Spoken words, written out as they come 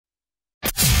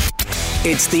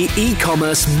It's the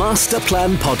eCommerce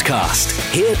MasterPlan podcast,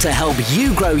 here to help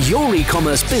you grow your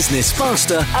e-commerce business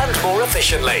faster and more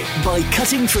efficiently by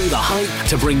cutting through the hype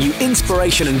to bring you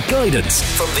inspiration and guidance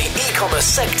from the e-commerce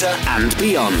sector and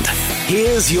beyond.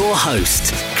 Here's your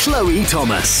host, Chloe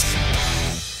Thomas.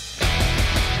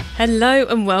 Hello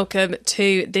and welcome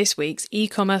to this week's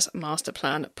eCommerce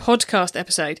Masterplan podcast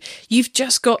episode. You've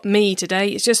just got me today.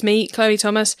 It's just me, Chloe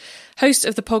Thomas, host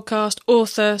of the podcast,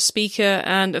 author, speaker,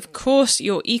 and of course,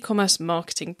 your e-commerce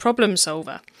marketing problem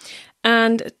solver.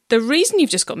 And the reason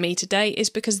you've just got me today is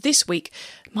because this week,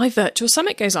 my virtual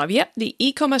summit goes live. Yep, the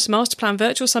eCommerce Masterplan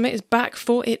Virtual Summit is back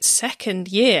for its second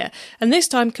year, and this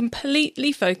time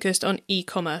completely focused on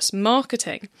e-commerce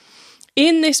marketing.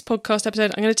 In this podcast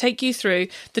episode, I'm going to take you through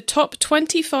the top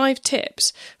 25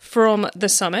 tips from the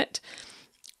summit.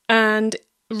 And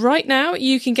right now,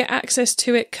 you can get access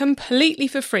to it completely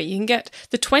for free. You can get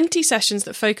the 20 sessions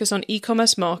that focus on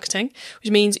e-commerce marketing,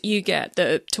 which means you get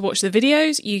to watch the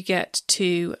videos, you get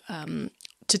to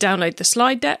download the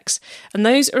slide decks, and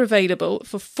those are available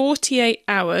for 48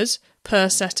 hours per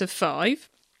set of 5.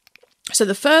 So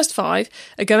the first 5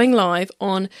 are going live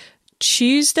on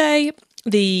Tuesday,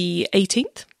 the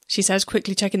 18th, she says,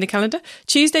 quickly checking the calendar.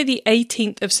 Tuesday, the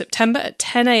 18th of September at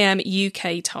 10 a.m.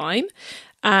 UK time.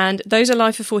 And those are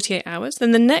live for 48 hours.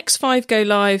 Then the next 5 go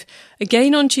live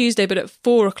again on Tuesday, but at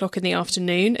 4 o'clock in the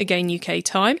afternoon, again UK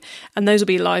time. And those will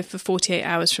be live for 48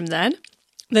 hours from then.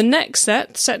 The next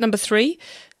set number 3,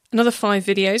 another 5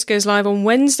 videos, goes live on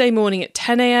Wednesday morning at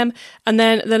 10 a.m. And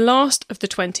then the last of the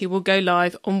 20 will go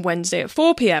live on Wednesday at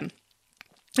 4 p.m.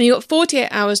 And you've got 48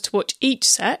 hours to watch each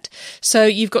set, so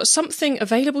you've got something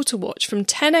available to watch from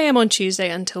 10 a.m. on Tuesday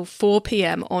until 4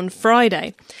 p.m. on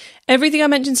Friday. Everything I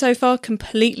mentioned so far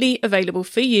completely available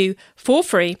for you for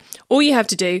free. All you have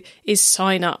to do is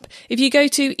sign up. If you go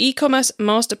to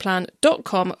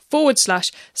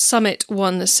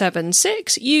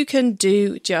ecommercemasterplan.com/summit176, you can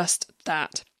do just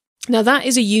that. Now that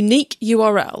is a unique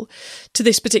URL to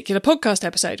this particular podcast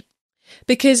episode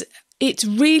because it's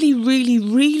really, really,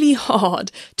 really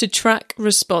hard to track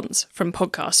response from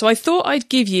podcasts. So I thought I'd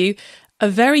give you a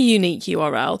very unique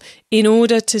URL in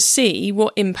order to see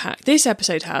what impact this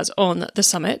episode has on the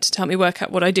summit to help me work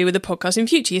out what I do with the podcast in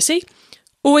future. You see,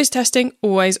 always testing,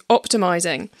 always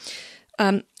optimizing.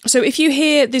 So if you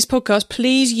hear this podcast,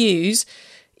 please use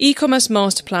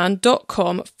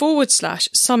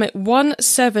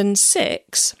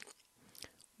ecommercemasterplan.com/summit176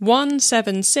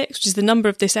 176, which is the number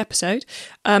of this episode,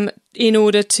 in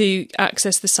order to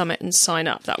access the summit and sign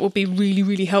up. That will be really,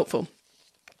 really helpful.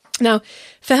 Now,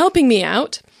 for helping me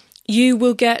out, you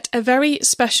will get a very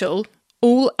special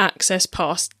all access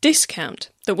pass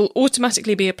discount that will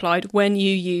automatically be applied when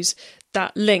you use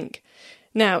that link.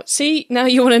 Now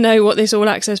you want to know what this all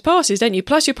access pass is, don't you?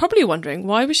 Plus, you're probably wondering,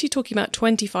 why was she talking about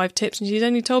 25 tips and she's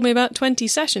only told me about 20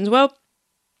 sessions? Well,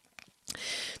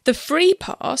 the free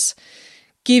pass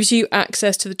gives you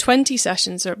access to the 20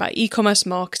 sessions that are about e-commerce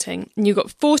marketing, and you've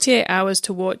got 48 hours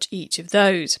to watch each of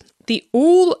those. The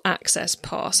all-access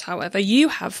pass, however, you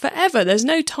have forever. There's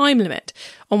no time limit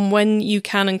on when you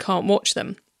can and can't watch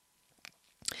them.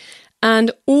 And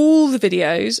all the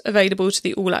videos available to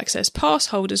the all-access pass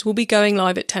holders will be going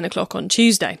live at 10 o'clock on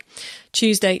Tuesday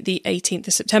the 18th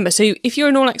of September. So if you're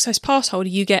an all-access pass holder,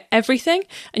 you get everything,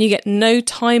 and you get no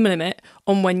time limit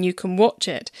on when you can watch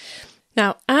it.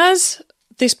 Now, as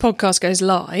this podcast goes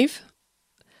live,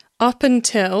 up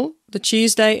until the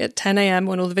Tuesday at 10 a.m.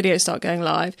 when all the videos start going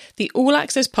live, the All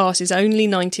Access Pass is only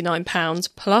 £99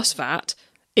 plus VAT,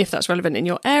 if that's relevant in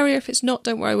your area. If it's not,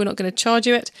 don't worry, we're not going to charge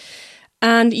you it.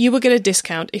 And you will get a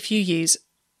discount if you use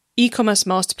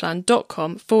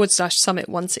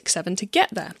ecommercemasterplan.com/summit167 to get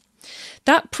there.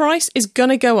 That price is going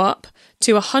to go up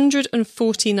to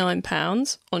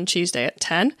 £149 on Tuesday at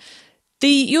 10.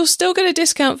 You're still going to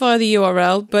discount via the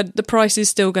URL, but the price is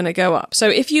still going to go up. So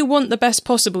if you want the best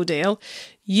possible deal,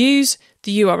 use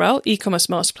the URL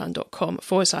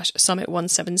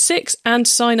ecommercemasterplan.com/summit176 and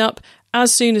sign up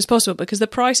as soon as possible because the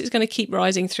price is going to keep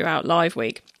rising throughout Live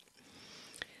Week.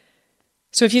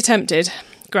 So if you're tempted,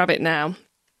 grab it now.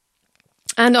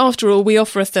 And after all, we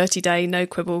offer a 30-day no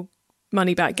quibble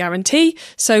money back guarantee.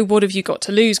 So what have you got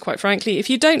to lose, quite frankly? If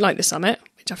you don't like the summit,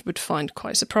 which I would find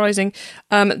quite surprising,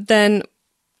 then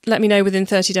let me know within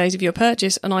 30 days of your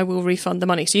purchase and I will refund the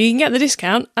money. So you can get the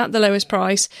discount at the lowest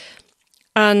price,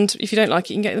 and if you don't like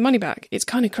it, you can get the money back. It's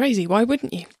kind of crazy. Why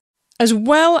wouldn't you? As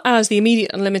well as the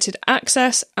immediate unlimited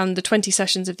access and the 20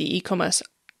 sessions of the e-commerce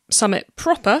Summit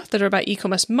proper that are about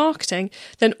e-commerce marketing,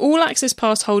 then all access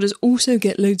pass holders also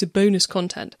get loads of bonus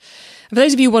content. And for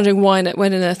those of you wondering when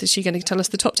on earth is she going to tell us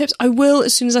the top tips, I will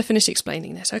as soon as I finish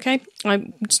explaining this, okay?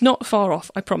 It's not far off,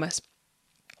 I promise.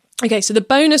 Okay, so the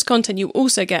bonus content you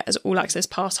also get as all access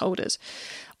pass holders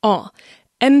are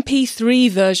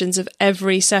MP3 versions of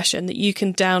every session that you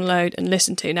can download and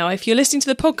listen to. Now, if you're listening to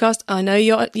the podcast, I know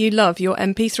you love your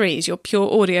MP3s, your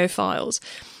pure audio files.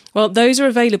 Well, those are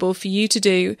available for you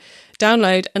to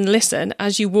download and listen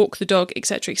as you walk the dog,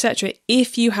 etc., etc.,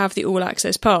 if you have the All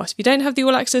Access Pass. If you don't have the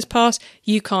All Access Pass,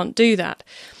 you can't do that.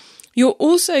 You're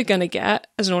also going to get,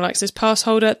 as an All Access Pass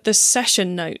holder, the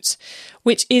session notes,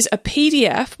 which is a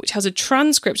PDF which has a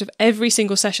transcript of every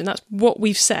single session. That's what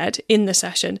we've said in the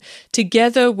session,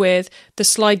 together with the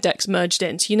slide decks merged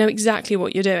in, so you know exactly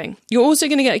what you're doing. You're also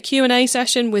going to get a Q&A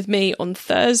session with me on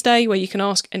Thursday where you can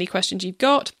ask any questions you've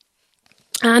got.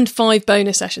 And 5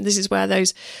 bonus sessions. This is where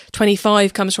those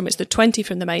 25 comes from. It's the 20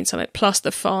 from the main summit plus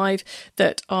the 5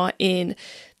 that are in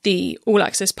the All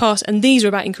Access Pass. And these are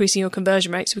about increasing your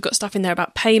conversion rates. We've got stuff in there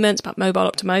about payments, about mobile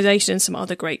optimization, and some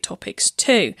other great topics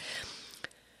too.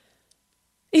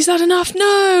 Is that enough?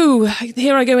 No!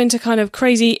 Here I go into kind of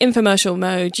crazy infomercial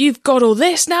mode. You've got all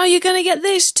this, now you're going to get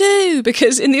this too!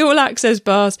 Because in the All Access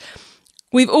Pass,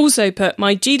 we've also put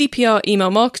my GDPR email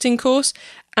marketing course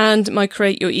and my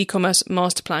Create Your E-Commerce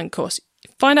Masterplan course.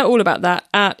 Find out all about that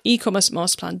at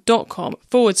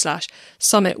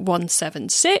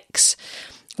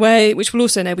ecommercemasterplan.com/summit176, which will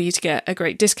also enable you to get a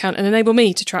great discount and enable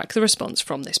me to track the response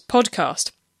from this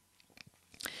podcast.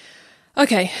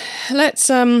 Okay, let's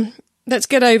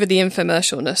get over the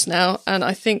infomercialness now, and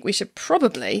I think we should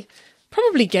probably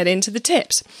get into the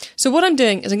tips. So what I'm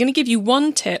doing is I'm going to give you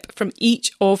one tip from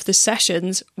each of the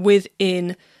sessions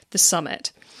within the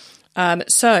summit.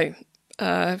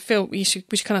 Phil, we should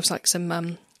kind of have like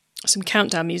some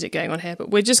countdown music going on here, but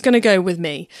we're just going to go with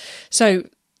me. So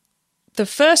the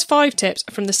first 5 tips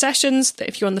are from the sessions that,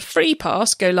 if you're on the free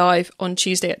pass, go live on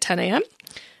Tuesday at 10 a.m.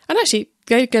 And actually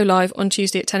go live on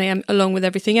Tuesday at 10 a.m. along with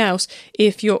everything else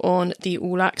if you're on the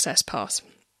All Access Pass.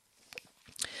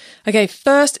 Okay,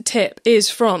 first tip is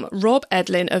from Rob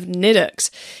Edlin of Nidux.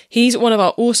 He's one of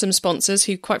our awesome sponsors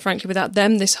who, quite frankly, without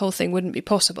them, this whole thing wouldn't be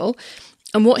possible.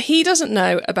 And what he doesn't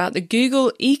know about the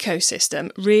Google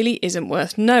ecosystem really isn't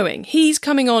worth knowing. He's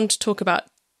coming on to talk about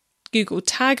Google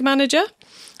Tag Manager,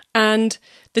 and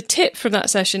the tip from that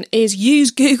session is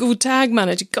use Google Tag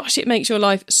Manager. Gosh, it makes your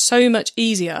life so much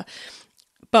easier.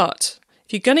 But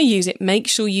if you're going to use it, make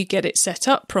sure you get it set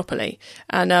up properly.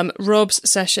 And Rob's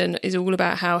session is all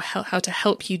about how to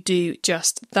help you do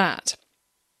just that.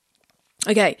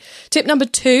 Okay, tip number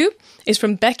 2 is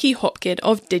from Becky Hopkin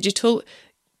of Digital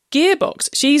Gearbox.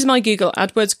 She's my Google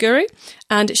AdWords guru,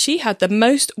 and she had the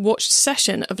most watched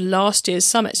session of last year's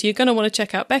summit. So you're going to want to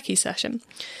check out Becky's session.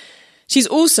 She's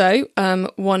also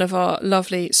one of our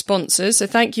lovely sponsors. So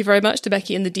thank you very much to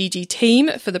Becky and the DG team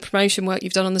for the promotion work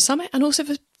you've done on the summit, and also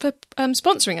for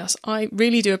sponsoring us. I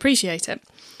really do appreciate it.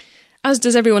 As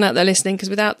does everyone out there listening, because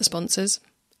without the sponsors,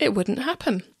 it wouldn't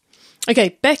happen.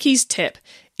 Okay, Becky's tip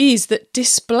is that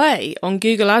display on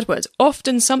Google AdWords,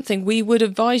 often something we would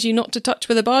advise you not to touch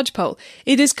with a barge pole.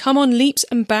 It has come on leaps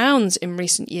and bounds in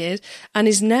recent years and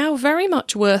is now very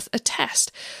much worth a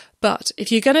test. But if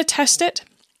you're going to test it,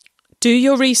 do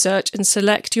your research and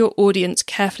select your audience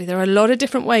carefully. There are a lot of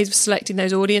different ways of selecting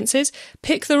those audiences.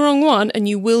 Pick the wrong one and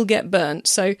you will get burnt.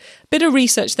 So a bit of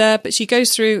research there, but she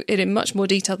goes through it in much more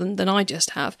detail than I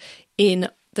just have in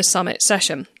the summit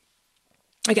session.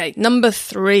 Okay, number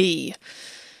 3.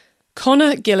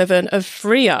 Connor Gillivan of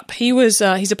FreeUp. He's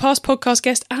a past podcast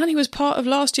guest and he was part of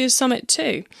last year's summit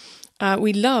too.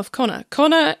 We love Connor.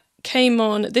 Connor came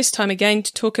on this time again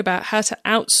to talk about how to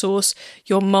outsource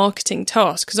your marketing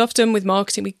tasks. Because often with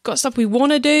marketing, we've got stuff we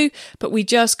want to do, but we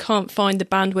just can't find the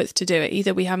bandwidth to do it.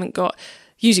 Either we haven't got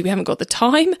the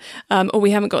time or we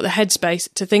haven't got the headspace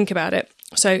to think about it.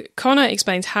 So Connor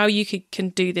explains how you can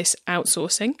do this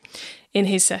outsourcing in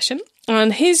his session.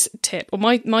 And his tip, or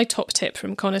my top tip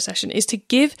from Connor's session, is to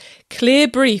give clear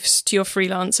briefs to your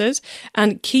freelancers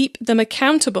and keep them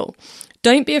accountable.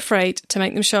 Don't be afraid to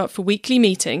make them show up for weekly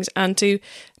meetings and to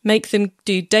make them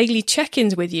do daily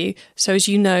check-ins with you so as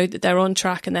you know that they're on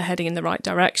track and they're heading in the right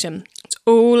direction. It's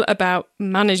all about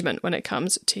management when it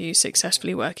comes to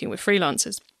successfully working with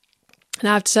freelancers. And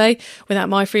I have to say, without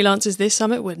my freelancers, this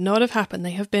summit would not have happened.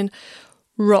 They have been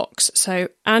rocks. So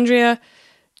Andrea,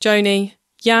 Joni,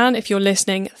 Jan, if you're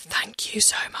listening, thank you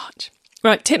so much.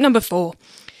 Right, tip number 4.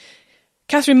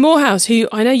 Catherine Morehouse, who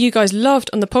I know you guys loved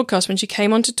on the podcast when she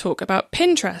came on to talk about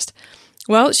Pinterest.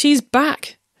 Well, she's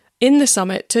back in the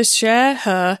summit to share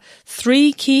her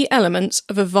 3 key elements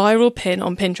of a viral pin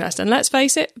on Pinterest. And let's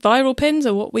face it, viral pins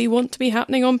are what we want to be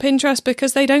happening on Pinterest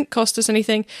because they don't cost us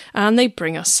anything and they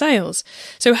bring us sales.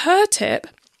 So her tip,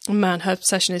 man, her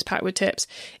session is packed with tips,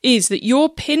 is that your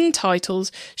pin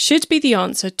titles should be the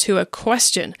answer to a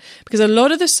question, because a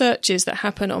lot of the searches that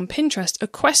happen on Pinterest are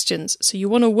questions. So you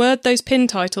want to word those pin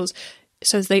titles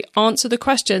so they answer the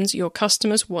questions your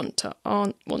customers want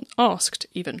asked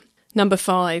even. Number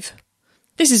 5.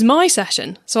 This is my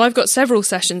session. So I've got several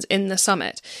sessions in the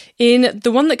summit. In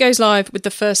the one that goes live with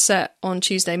the first set on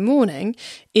Tuesday morning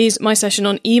is my session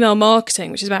on email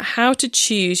marketing, which is about how to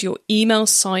choose your email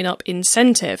sign-up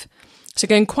incentive. So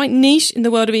going quite niche in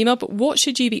the world of email, but what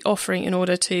should you be offering in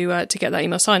order to get that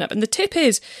email sign-up? And the tip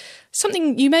is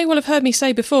something you may well have heard me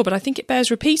say before, but I think it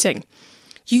bears repeating.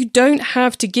 You don't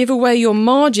have to give away your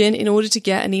margin in order to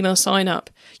get an email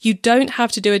sign-up. You don't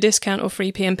have to do a discount or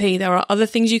free PMP. There are other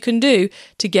things you can do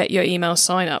to get your email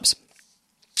sign-ups.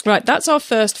 Right, that's our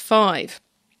first 5.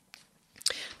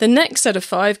 The next set of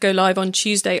 5 go live on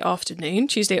Tuesday afternoon,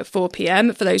 Tuesday at 4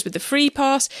 p.m. for those with the free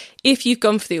pass. If you've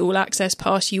gone for the all-access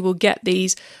pass, you will get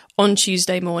these on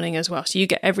Tuesday morning as well. So you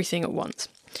get everything at once.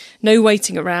 No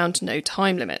waiting around, no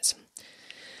time limits.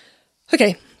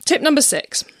 Okay, tip number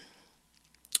 6.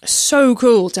 So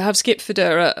cool to have Skip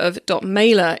Federa of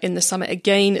 .mailer in the summit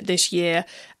again this year,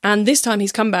 and this time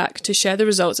he's come back to share the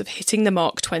results of Hitting the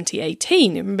Mark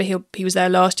 2018. Remember, he was there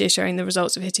last year sharing the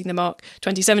results of Hitting the Mark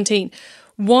 2017.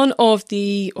 One of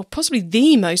the, or possibly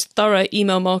the most thorough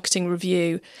email marketing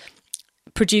review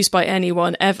produced by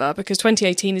anyone ever, because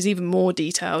 2018 is even more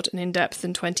detailed and in-depth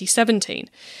than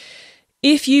 2017.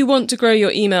 If you want to grow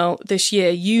your email this year,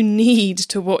 you need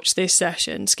to watch this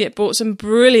session. Skip brought some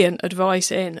brilliant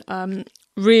advice in.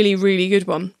 Really, really good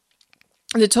one.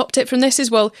 And the top tip from this is,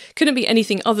 well, couldn't be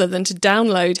anything other than to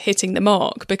download Hitting the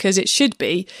Mark, because it should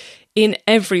be in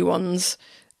everyone's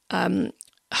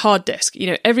hard disk. You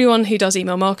know, everyone who does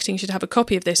email marketing should have a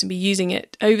copy of this and be using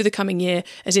it over the coming year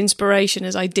as inspiration,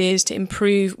 as ideas to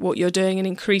improve what you're doing and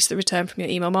increase the return from your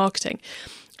email marketing.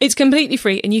 It's completely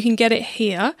free and you can get it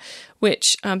here,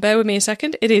 which, bear with me a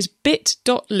second, it is bit.ly/HTM,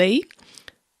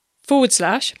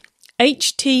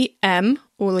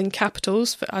 all in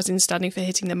capitals, as in standing for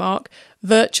Hitting the Mark,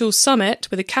 Virtual Summit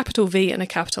with a capital V and a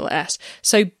capital S.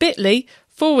 So bit.ly/HTM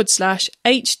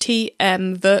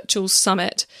Virtual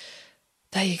Summit.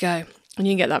 There you go. And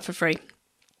you can get that for free.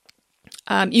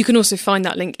 You can also find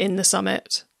that link in the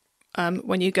summit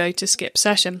when you go to Skip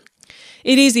Session.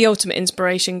 It is the ultimate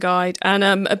inspiration guide, and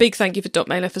a big thank you for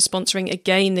 .mailer for sponsoring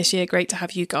again this year. Great to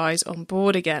have you guys on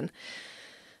board again.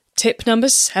 Tip number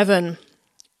 7.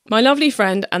 My lovely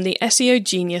friend and the SEO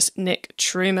genius Nick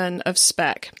Truman of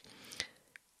Spec.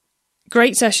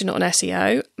 Great session on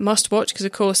SEO, must watch because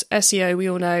of course SEO, we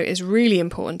all know, is really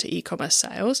important to e-commerce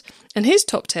sales. And his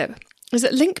top tip is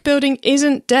that link building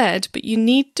isn't dead, but you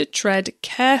need to tread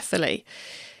carefully.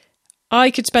 I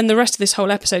could spend the rest of this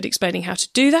whole episode explaining how to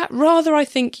do that. Rather, I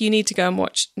think you need to go and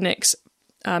watch Nick's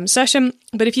session.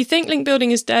 But if you think link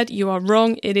building is dead, you are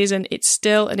wrong. It isn't. It's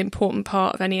still an important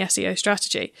part of any SEO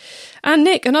strategy. And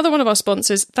Nick, another one of our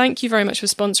sponsors, thank you very much for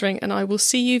sponsoring, and I will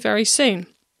see you very soon.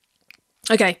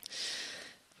 Okay.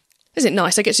 Isn't it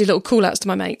nice? I get to do little call-outs to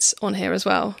my mates on here as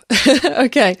well.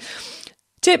 Okay.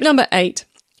 Tip number 8.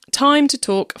 Time to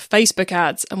talk Facebook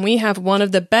ads, and we have one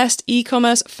of the best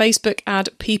e-commerce Facebook ad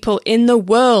people in the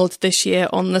world this year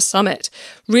on the summit.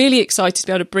 Really excited to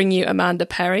be able to bring you Amanda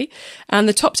Perry, and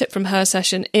the top tip from her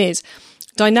session is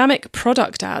dynamic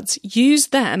product ads. Use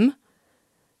them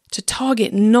to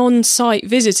target non-site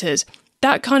visitors.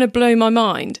 That kind of blew my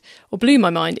mind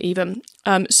even.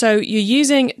 So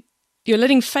you're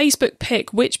letting Facebook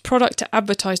pick which product to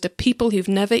advertise to people who've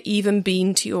never even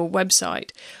been to your website.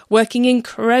 Working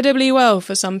incredibly well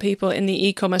for some people in the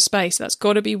e-commerce space. That's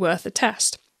got to be worth a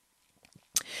test.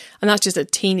 And that's just a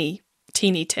teeny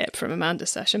tip from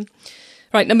Amanda's session.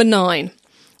 Right, number 9.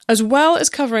 As well as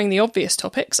covering the obvious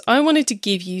topics, I wanted to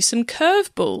give you some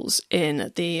curveballs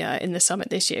in the summit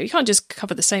this year. You can't just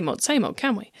cover the same old,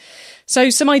 can we? So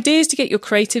some ideas to get your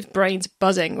creative brains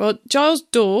buzzing. Well, Giles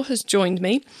Dorr has joined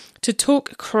me to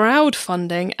talk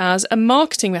crowdfunding as a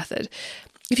marketing method.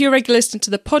 If you're a regular listener to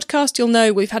the podcast, you'll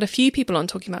know we've had a few people on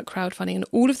talking about crowdfunding, and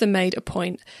all of them made a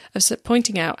point of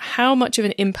pointing out how much of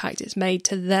an impact it's made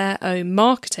to their own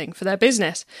marketing for their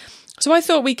business. So I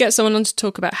thought we'd get someone on to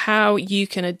talk about how you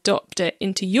can adopt it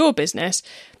into your business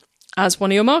as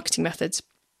one of your marketing methods.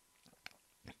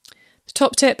 The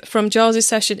top tip from Giles'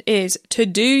 session is to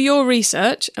do your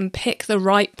research and pick the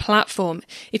right platform.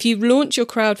 If you launch your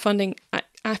crowdfunding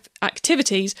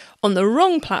activities on the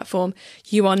wrong platform,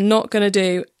 you are not going to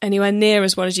do anywhere near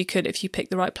as well as you could if you pick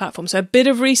the right platform. So a bit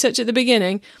of research at the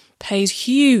beginning pays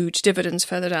huge dividends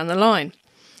further down the line.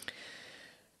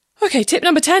 Okay, tip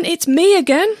number 10, it's me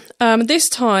again. This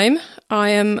time I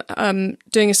am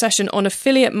doing a session on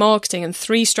affiliate marketing and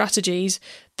 3 strategies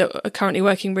that are currently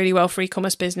working really well for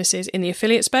e-commerce businesses in the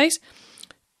affiliate space.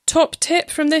 Top tip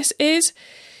from this is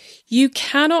you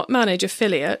cannot manage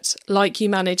affiliates like you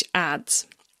manage ads.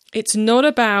 It's not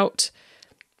about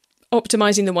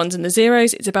optimizing the ones and the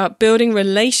zeros. It's about building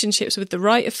relationships with the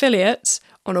right affiliates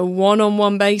on a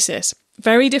one-on-one basis.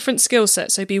 Very different skill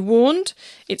set, so be warned,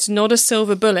 it's not a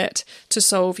silver bullet to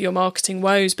solve your marketing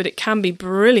woes, but it can be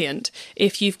brilliant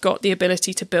if you've got the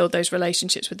ability to build those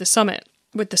relationships with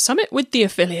the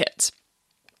affiliates.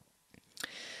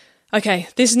 Okay,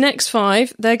 this next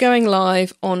 5, they're going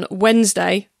live on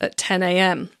Wednesday at 10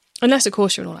 a.m. Unless, of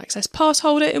course, you're an all-access pass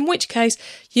holder, in which case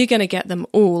you're going to get them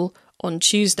all on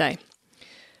Tuesday.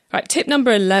 Right, tip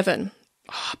number 11.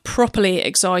 Properly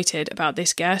excited about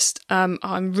this guest.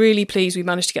 I'm really pleased we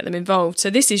managed to get them involved. So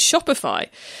this is Shopify.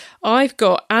 I've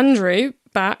got Andrew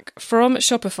back from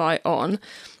Shopify on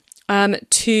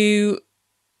to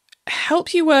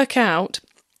help you work out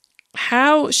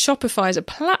how Shopify as a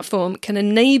platform can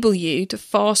enable you to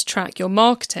fast track your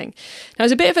marketing. Now,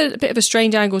 it's a bit of a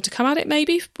strange angle to come at it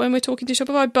maybe when we're talking to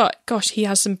Shopify, but gosh, he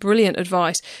has some brilliant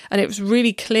advice, and it was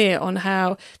really clear on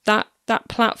how that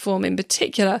platform in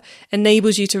particular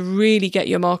enables you to really get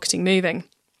your marketing moving.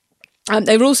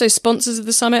 They were also sponsors of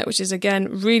the summit, which is, again,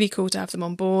 really cool to have them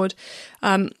on board.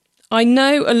 I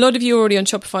know a lot of you are already on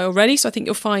Shopify already, so I think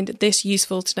you'll find this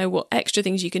useful to know what extra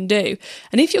things you can do.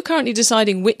 And if you're currently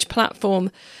deciding which platform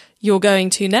you're going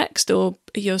to next, or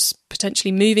you're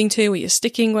potentially moving to, or you're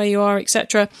sticking where you are,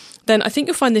 etc., then I think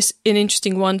you'll find this an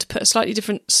interesting one to put a slightly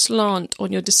different slant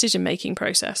on your decision-making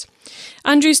process.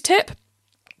 Andrew's tip: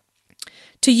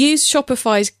 to use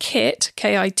Shopify's Kit,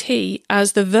 K-I-T,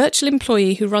 as the virtual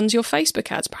employee who runs your Facebook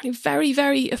ads. Apparently very,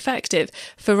 very effective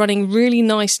for running really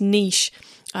nice niche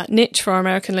for our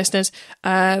American listeners,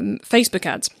 Facebook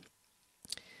ads.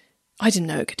 I didn't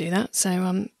know it could do that,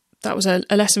 so that was a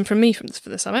lesson from me for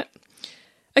the summit.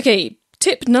 Okay,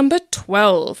 tip number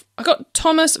 12. I got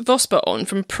Thomas Vosper on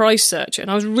from Price Searcher, and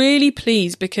I was really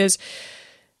pleased because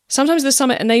sometimes the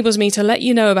summit enables me to let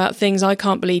you know about things I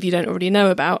can't believe you don't already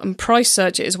know about, and Price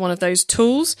Searcher is one of those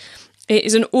tools. It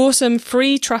is an awesome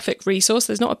free traffic resource.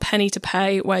 There's not a penny to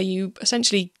pay, where you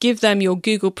essentially give them your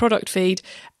Google product feed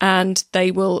and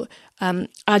they will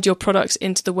add your products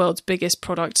into the world's biggest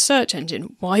product search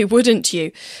engine. Why wouldn't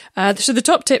you? So the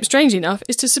top tip, strangely enough,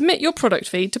 is to submit your product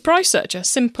feed to Price Searcher.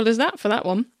 Simple as that for that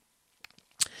one.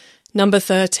 Number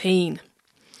 13,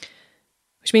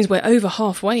 which means we're over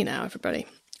halfway now, everybody.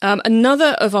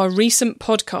 Another of our recent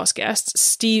podcast guests,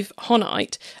 Steve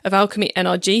Honite of Alchemy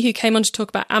NRG, who came on to talk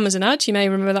about Amazon ads. You may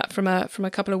remember that from a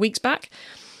couple of weeks back.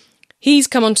 He's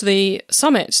come onto the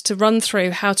summit to run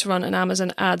through how to run an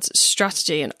Amazon ads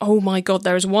strategy. And oh my God,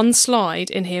 there is one slide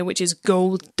in here which is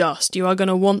gold dust. You are going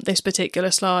to want this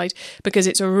particular slide because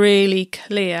it's a really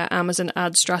clear Amazon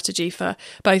ad strategy for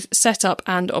both setup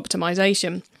and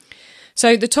optimization.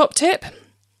 So the top tip: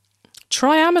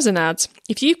 try Amazon ads.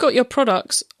 If you've got your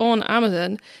products on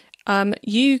Amazon,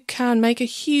 you can make a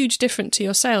huge difference to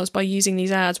your sales by using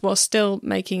these ads while still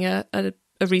making a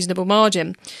reasonable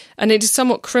margin. And it is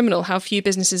somewhat criminal how few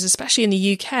businesses, especially in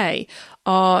the UK,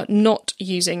 are not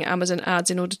using Amazon ads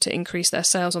in order to increase their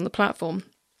sales on the platform.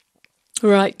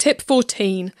 Right, tip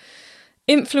 14,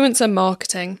 influencer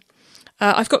marketing.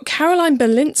 I've got Caroline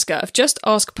Belinska of Just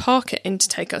Ask Parker in to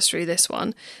take us through this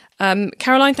one.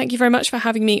 Caroline, thank you very much for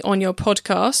having me on your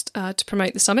podcast to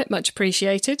promote the summit. Much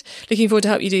appreciated. Looking forward to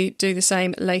help you do the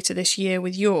same later this year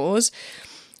with yours.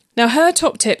 Now, her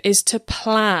top tip is to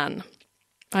plan.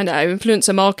 I know,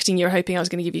 influencer marketing, you're hoping I was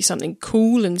going to give you something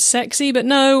cool and sexy, but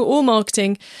no, all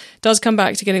marketing does come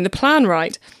back to getting the plan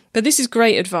right. But this is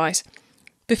great advice.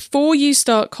 Before you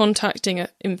start contacting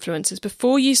influencers,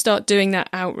 before you start doing that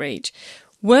outreach,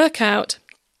 work out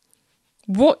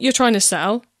what you're trying to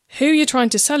sell, who you're trying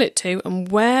to sell it to,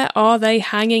 and where are they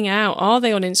hanging out? Are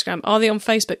they on Instagram? Are they on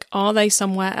Facebook? Are they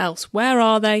somewhere else? Where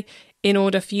are they, in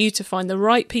order for you to find the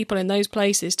right people in those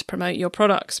places to promote your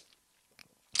products?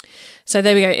 So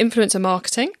there we go, influencer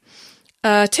marketing.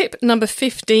 Tip number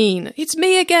 15, it's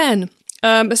me again.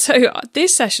 So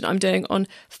this session I'm doing on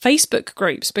Facebook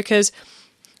groups, because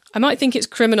I might think it's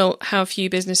criminal how few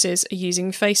businesses are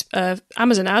using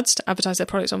Amazon ads to advertise their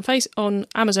products on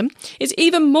Amazon. It's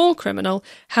even more criminal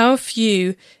how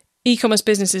few e-commerce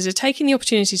businesses are taking the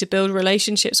opportunity to build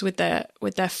relationships with their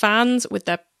fans, with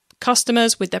their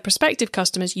customers, with their prospective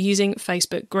customers using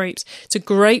Facebook groups. It's a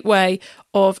great way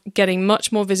of getting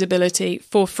much more visibility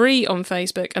for free on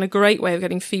Facebook and a great way of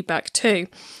getting feedback too.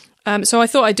 So I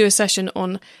thought I'd do a session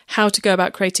on how to go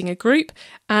about creating a group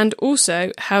and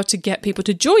also how to get people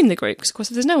to join the group. Because of course,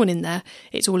 if there's no one in there,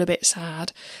 it's all a bit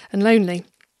sad and lonely.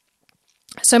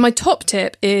 So my top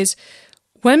tip is,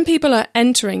 when people are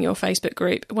entering your Facebook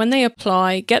group, when they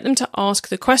apply, get them to ask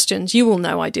the questions. You will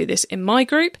know I do this in my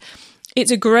group.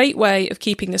 It's a great way of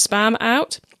keeping the spam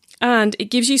out, and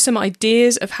it gives you some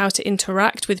ideas of how to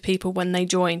interact with people when they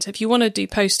join. So if you want to do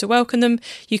posts to welcome them,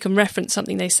 you can reference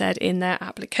something they said in their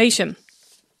application.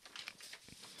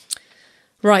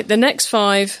 Right, the next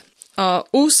 5 are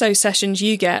also sessions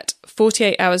you get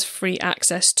 48 hours free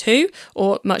access to,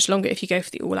 or much longer if you go for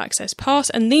the all access pass.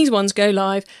 And these ones go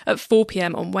live at 4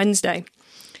 p.m. on Wednesday.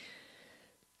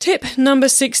 Tip number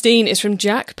 16 is from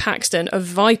Jack Paxton of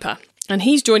Viper. And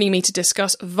he's joining me to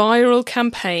discuss viral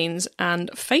campaigns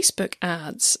and Facebook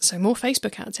ads. So more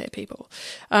Facebook ads here, people.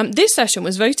 This session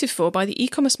was voted for by the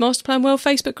eCommerce MasterPlan World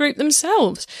Facebook group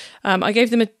themselves. I gave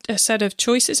them a set of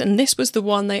choices, and this was the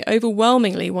one they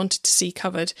overwhelmingly wanted to see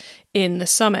covered in the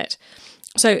summit.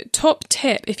 So top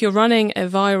tip, if you're running a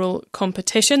viral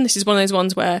competition, this is one of those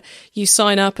ones where you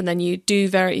sign up and then you do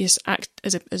various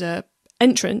as a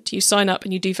entrant, you sign up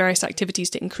and you do various activities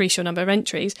to increase your number of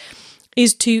entries,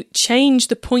 is to change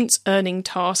the points earning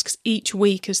tasks each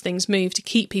week as things move to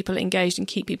keep people engaged and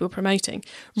keep people promoting.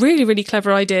 Really, really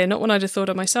clever idea. Not one I'd have thought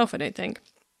of myself, I don't think.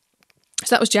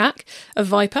 So that was Jack of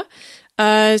Viper.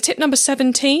 Tip number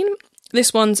 17.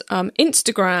 This one's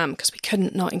Instagram, because we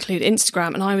couldn't not include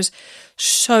Instagram. And I was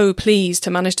so pleased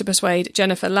to manage to persuade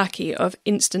Jennifer Lackey of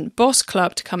Instant Boss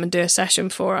Club to come and do a session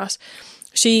for us.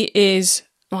 She is,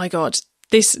 my God,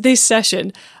 this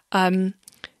session...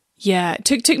 Yeah, it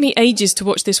took me ages to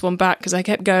watch this one back because I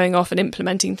kept going off and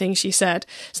implementing things she said.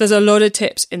 So there's a lot of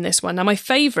tips in this one. Now, my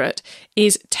favourite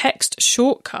is text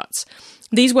shortcuts.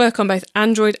 These work on both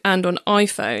Android and on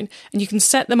iPhone, and you can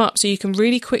set them up so you can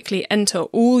really quickly enter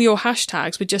all your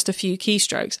hashtags with just a few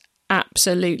keystrokes.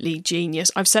 Absolutely genius.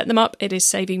 I've set them up. It is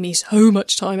saving me so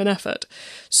much time and effort.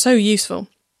 So useful.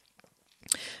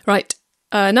 Right,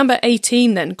 number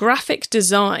 18 then, graphic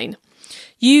design.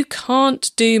 You can't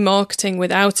do marketing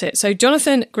without it. So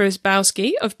Jonathan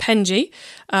Grozbowski of Penji,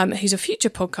 who's a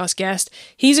future podcast guest,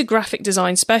 he's a graphic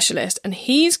design specialist, and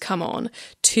he's come on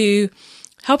to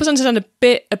help us understand a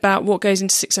bit about what goes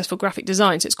into successful graphic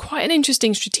design. So it's quite an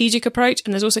interesting strategic approach,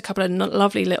 and there's also a couple of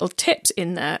lovely little tips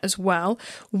in there as well.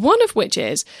 One of which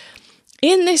is,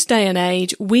 in this day and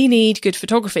age, we need good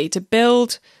photography to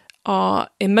build our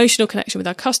emotional connection with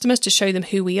our customers, to show them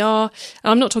who we are.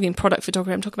 And I'm not talking product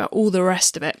photography, I'm talking about all the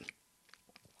rest of it.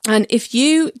 And if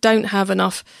you don't have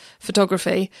enough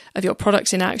photography of your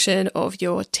products in action, of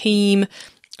your team,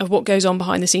 of what goes on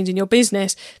behind the scenes in your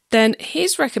business, then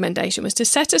his recommendation was to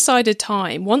set aside a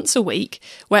time once a week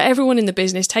where everyone in the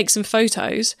business takes some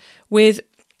photos with,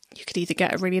 you could either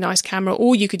get a really nice camera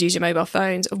or you could use your mobile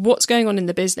phones, of what's going on in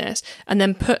the business, and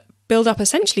then build up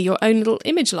essentially your own little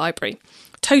image library.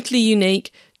 Totally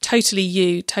unique, totally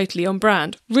you, totally on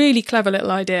brand. Really clever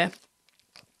little idea.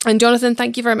 And Jonathan,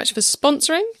 thank you very much for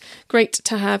sponsoring. Great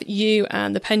to have you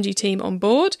and the Penji team on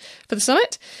board for the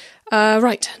summit.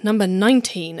 Right, number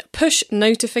 19, push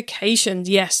notifications.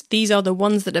 Yes, these are the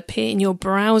ones that appear in your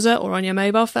browser or on your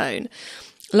mobile phone.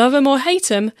 Love them or hate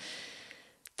them,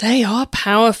 they are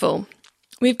powerful.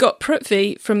 We've got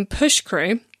Prithvi from Push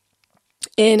Crew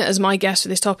in as my guest for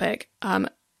this topic.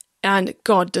 And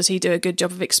God, does he do a good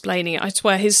job of explaining it. I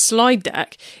swear his slide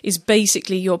deck is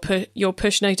basically your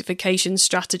push notification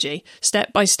strategy,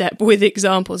 step by step with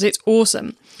examples. It's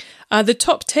awesome. The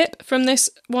top tip from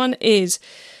this one is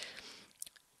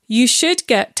you should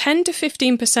get 10 to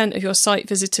 15% of your site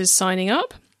visitors signing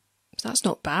up. That's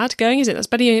not bad going, is it? That's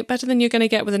better than you're going to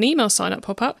get with an email sign-up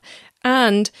pop-up.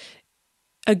 And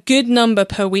a good number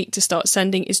per week to start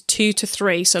sending is 2 to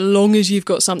 3, so long as you've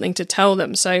got something to tell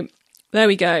them. So there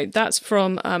we go. That's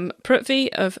from Prithvi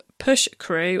of Push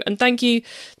Crew. And thank you,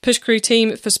 Push Crew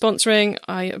team, for sponsoring.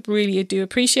 I really do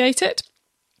appreciate it.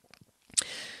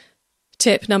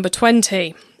 Tip number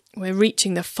 20. We're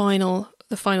reaching the final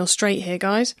straight here,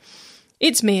 guys.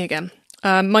 It's me again.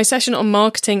 My session on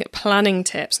marketing planning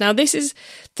tips. Now, this is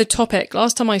the topic.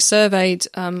 Last time I surveyed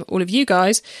all of you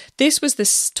guys, this was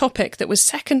this topic that was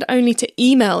second only to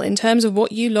email in terms of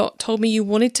what you lot told me you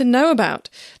wanted to know about.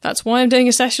 That's why I'm doing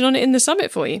a session on it in the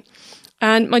summit for you.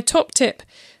 And my top tip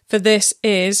for this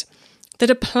is that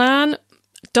a plan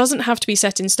doesn't have to be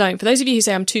set in stone. For those of you who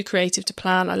say I'm too creative to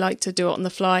plan, I like to do it on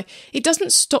the fly, it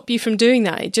doesn't stop you from doing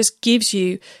that. It just gives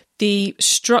you the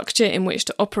structure in which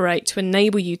to operate to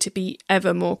enable you to be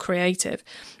ever more creative.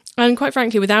 And quite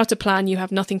frankly, without a plan, you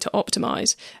have nothing to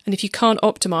optimize. And if you can't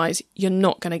optimize, you're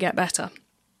not going to get better.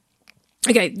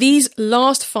 Okay, these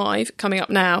last 5 coming up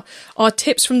now are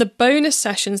tips from the bonus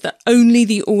sessions that only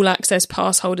the All Access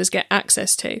Pass holders get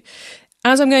access to.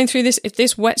 As I'm going through this, if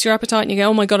this whets your appetite and you go,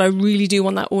 oh my God, I really do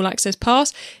want that All Access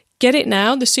Pass, get it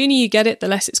now. The sooner you get it, the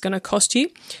less it's going to cost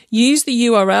you. Use the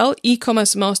URL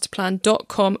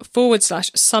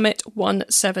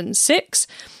ecommercemasterplan.com/summit176,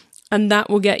 and that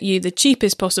will get you the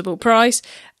cheapest possible price.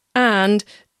 And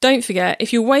don't forget,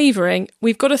 if you're wavering,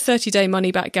 we've got a 30-day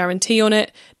money-back guarantee on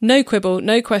it. No quibble,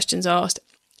 no questions asked.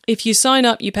 If you sign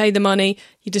up, you pay the money,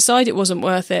 you decide it wasn't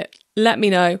worth it, let me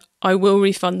know. I will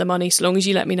refund the money so long as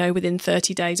you let me know within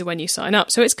 30 days of when you sign up.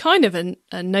 So it's kind of a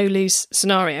no-lose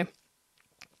scenario.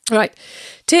 All right,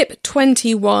 tip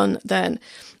 21 then.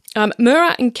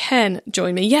 Murat and Ken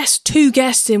join me. Yes, 2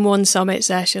 guests in one summit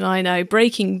session. I know,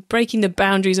 breaking the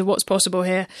boundaries of what's possible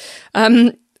here.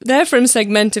 They're from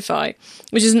Segmentify,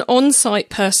 which is an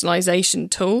on-site personalization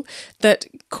tool that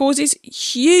causes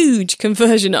huge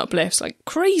conversion uplifts, like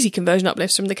crazy conversion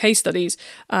uplifts from the case studies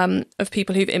of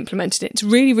people who've implemented it. It's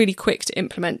really, really quick to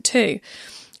implement too.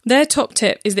 Their top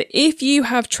tip is that if you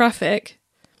have traffic,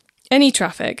 any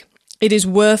traffic, it is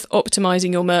worth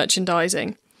optimizing your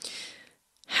merchandising.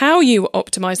 How you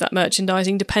optimize that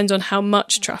merchandising depends on how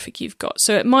much traffic you've got.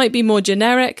 So it might be more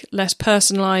generic, less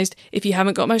personalized if you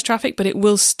haven't got much traffic, but it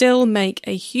will still make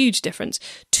a huge difference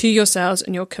to your sales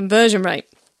and your conversion rate.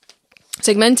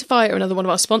 Segmentify are another one of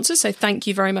our sponsors, so thank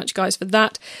you very much, guys, for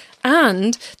that.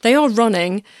 And they are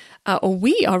running, or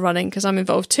we are running, because I'm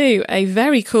involved too, a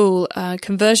very cool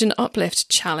conversion uplift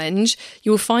challenge.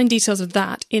 You will find details of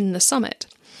that in the summit.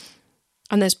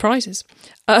 And there's prizes.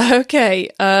 Okay,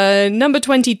 number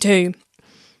 22.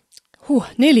 Ooh,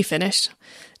 nearly finished.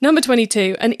 Number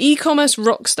 22, an e-commerce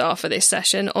rock star for this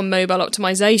session on mobile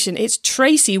optimization. It's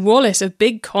Tracy Wallace of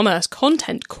BigCommerce,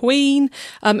 content queen,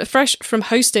 fresh from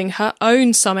hosting her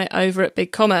own summit over at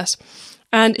BigCommerce.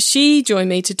 And she joined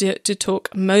me to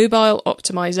talk mobile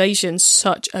optimization,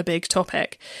 such a big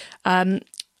topic. And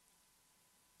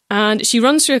she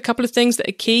runs through a couple of things that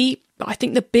are key. But I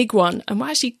think the big one, and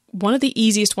actually one of the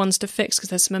easiest ones to fix, because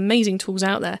there's some amazing tools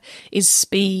out there, is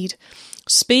speed.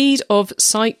 Speed of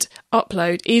site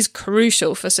upload is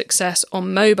crucial for success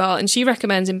on mobile. And she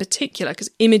recommends in particular,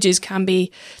 because images can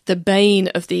be the bane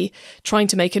of the trying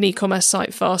to make an e-commerce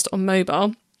site fast on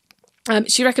mobile.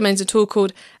 She recommends a tool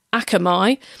called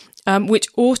Akamai, which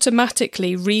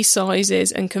automatically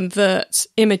resizes and converts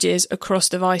images across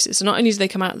devices. So not only do they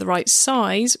come out at the right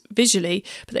size visually,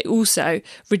 but they also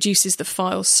reduces the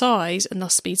file size and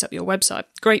thus speeds up your website.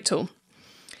 Great tool.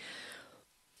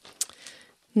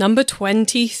 Number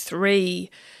 23.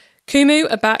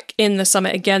 Kumu are back in the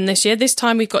summit again this year. This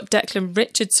time we've got Declan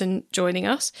Richardson joining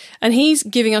us, and he's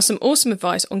giving us some awesome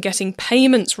advice on getting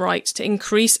payments right to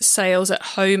increase sales at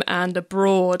home and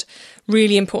abroad.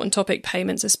 Really important topic,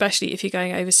 payments, especially if you're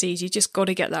going overseas. You just got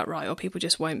to get that right or people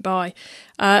just won't buy.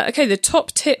 Okay, the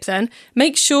top tip then,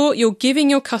 make sure you're giving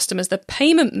your customers the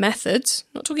payment methods,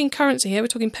 not talking currency here, we're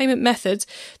talking payment methods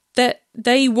that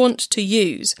they want to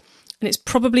use. And it's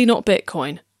probably not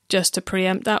Bitcoin, just to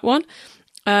preempt that one.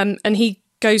 And he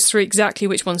goes through exactly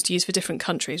which ones to use for different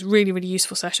countries. Really, really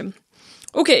useful session.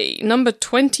 Okay, number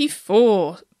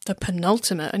 24, the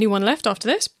penultimate. Only one left after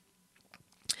this.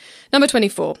 Number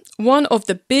 24, one of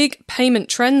the big payment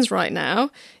trends right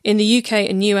now, in the UK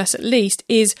and US at least,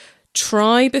 is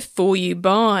try before you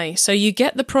buy. So you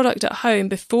get the product at home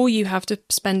before you have to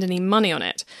spend any money on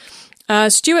it.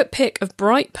 Stuart Pick of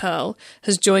Bright Pearl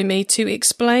has joined me to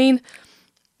explain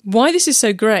why this is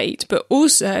so great, but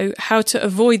also how to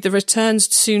avoid the returns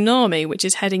tsunami, which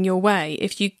is heading your way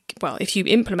if you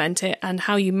implement it, and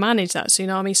how you manage that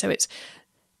tsunami so it's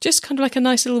just kind of like a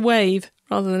nice little wave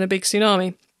rather than a big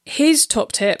tsunami. His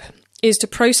top tip is to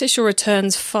process your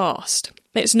returns fast.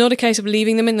 It's not a case of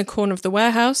leaving them in the corner of the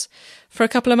warehouse for a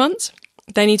couple of months.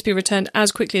 They need to be returned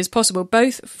as quickly as possible,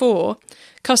 both for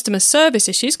customer service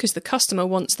issues, because the customer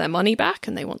wants their money back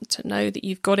and they want to know that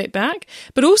you've got it back,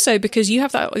 but also because you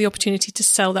have the opportunity to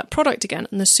sell that product again.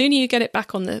 And the sooner you get it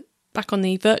back on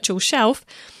the virtual shelf,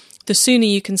 the sooner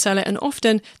you can sell it. And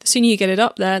often, the sooner you get it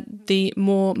up there, the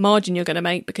more margin you're going to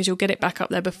make, because you'll get it back up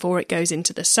there before it goes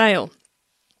into the sale.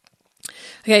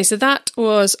 Okay, so that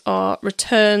was our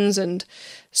returns and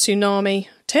tsunami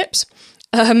tips.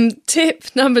 Tip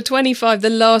number 25, the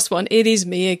last one, it is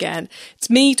me again. It's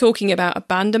me talking about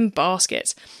abandoned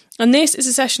baskets. And this is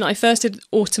a session I first did at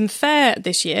Autumn Fair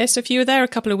this year. So if you were there a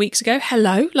couple of weeks ago,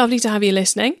 hello, lovely to have you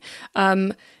listening.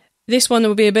 This one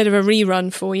will be a bit of a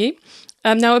rerun for you.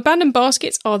 Now, abandoned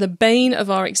baskets are the bane of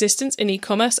our existence in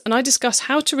e-commerce, and I discuss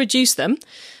how to reduce them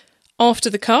after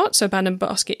the cart, so abandoned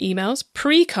basket emails,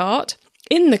 pre-cart,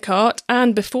 in the cart,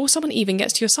 and before someone even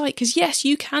gets to your site. Because yes,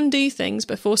 you can do things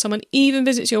before someone even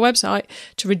visits your website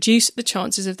to reduce the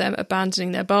chances of them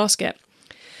abandoning their basket.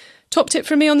 Top tip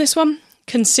from me on this one: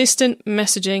 consistent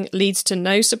messaging leads to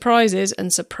no surprises,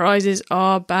 and surprises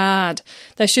are bad.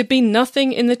 There should be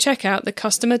nothing in the checkout the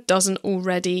customer doesn't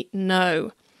already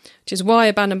know, which is why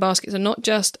abandoned baskets are not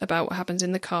just about what happens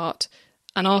in the cart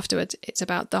and afterwards. It's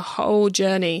about the whole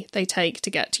journey they take to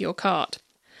get to your cart.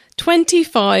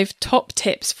 25 top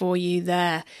tips for you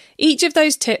there. Each of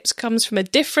those tips comes from a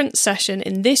different session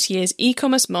in this year's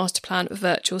eCommerce MasterPlan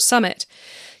Virtual Summit.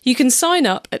 You can sign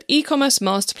up at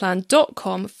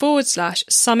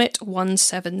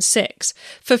ecommercemasterplan.com/summit176.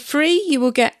 For free, you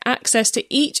will get access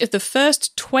to each of the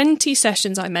first 20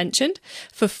 sessions I mentioned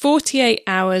for 48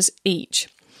 hours each,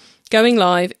 going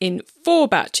live in 4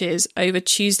 batches over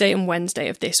Tuesday and Wednesday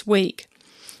of this week.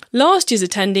 Last year's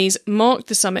attendees marked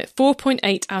the summit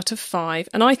 4.8 out of 5,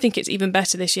 and I think it's even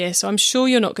better this year, so I'm sure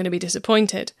you're not going to be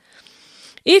disappointed.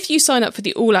 If you sign up for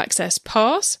the All Access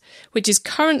Pass, which is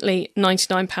currently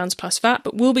 £99 plus VAT,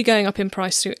 but will be going up in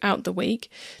price throughout the week,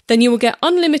 then you will get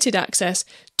unlimited access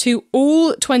to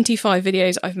all 25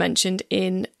 videos I've mentioned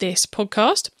in this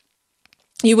podcast.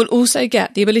 You will also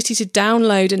get the ability to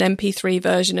download an MP3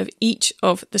 version of each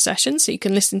of the sessions, so you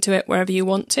can listen to it wherever you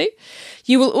want to.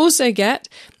 You will also get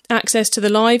access to the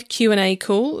live Q&A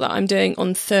call that I'm doing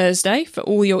on Thursday for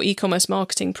all your e-commerce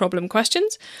marketing problem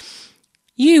questions.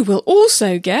 You will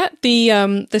also get the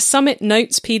Summit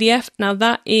Notes PDF. Now,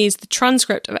 that is the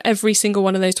transcript of every single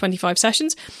one of those 25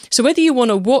 sessions. So whether you want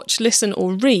to watch, listen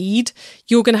or read,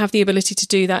 you're going to have the ability to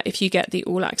do that if you get the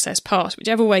All Access Pass,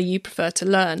 whichever way you prefer to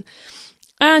learn.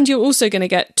 And you're also going to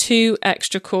get 2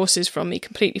 extra courses from me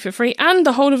completely for free, and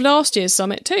the whole of last year's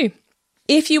summit too.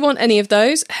 If you want any of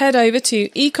those, head over to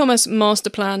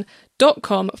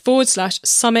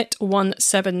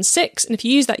ecommercemasterplan.com/summit176. And if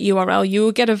you use that URL, you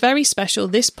will get a very special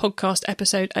This Podcast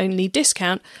episode only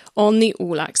discount on the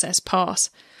All Access Pass.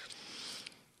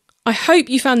 I hope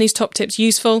you found these top tips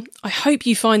useful. I hope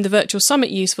you find the virtual summit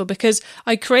useful, because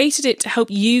I created it to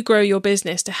help you grow your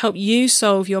business, to help you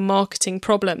solve your marketing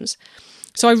problems.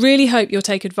 So I really hope you'll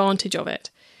take advantage of it.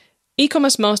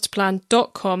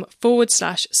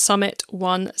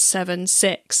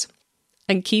 ecommercemasterplan.com/summit176,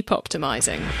 and keep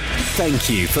optimizing. Thank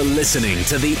you for listening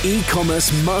to the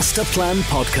eCommerce Masterplan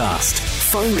podcast.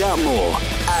 Find out more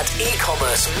at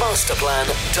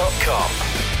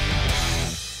ecommercemasterplan.com.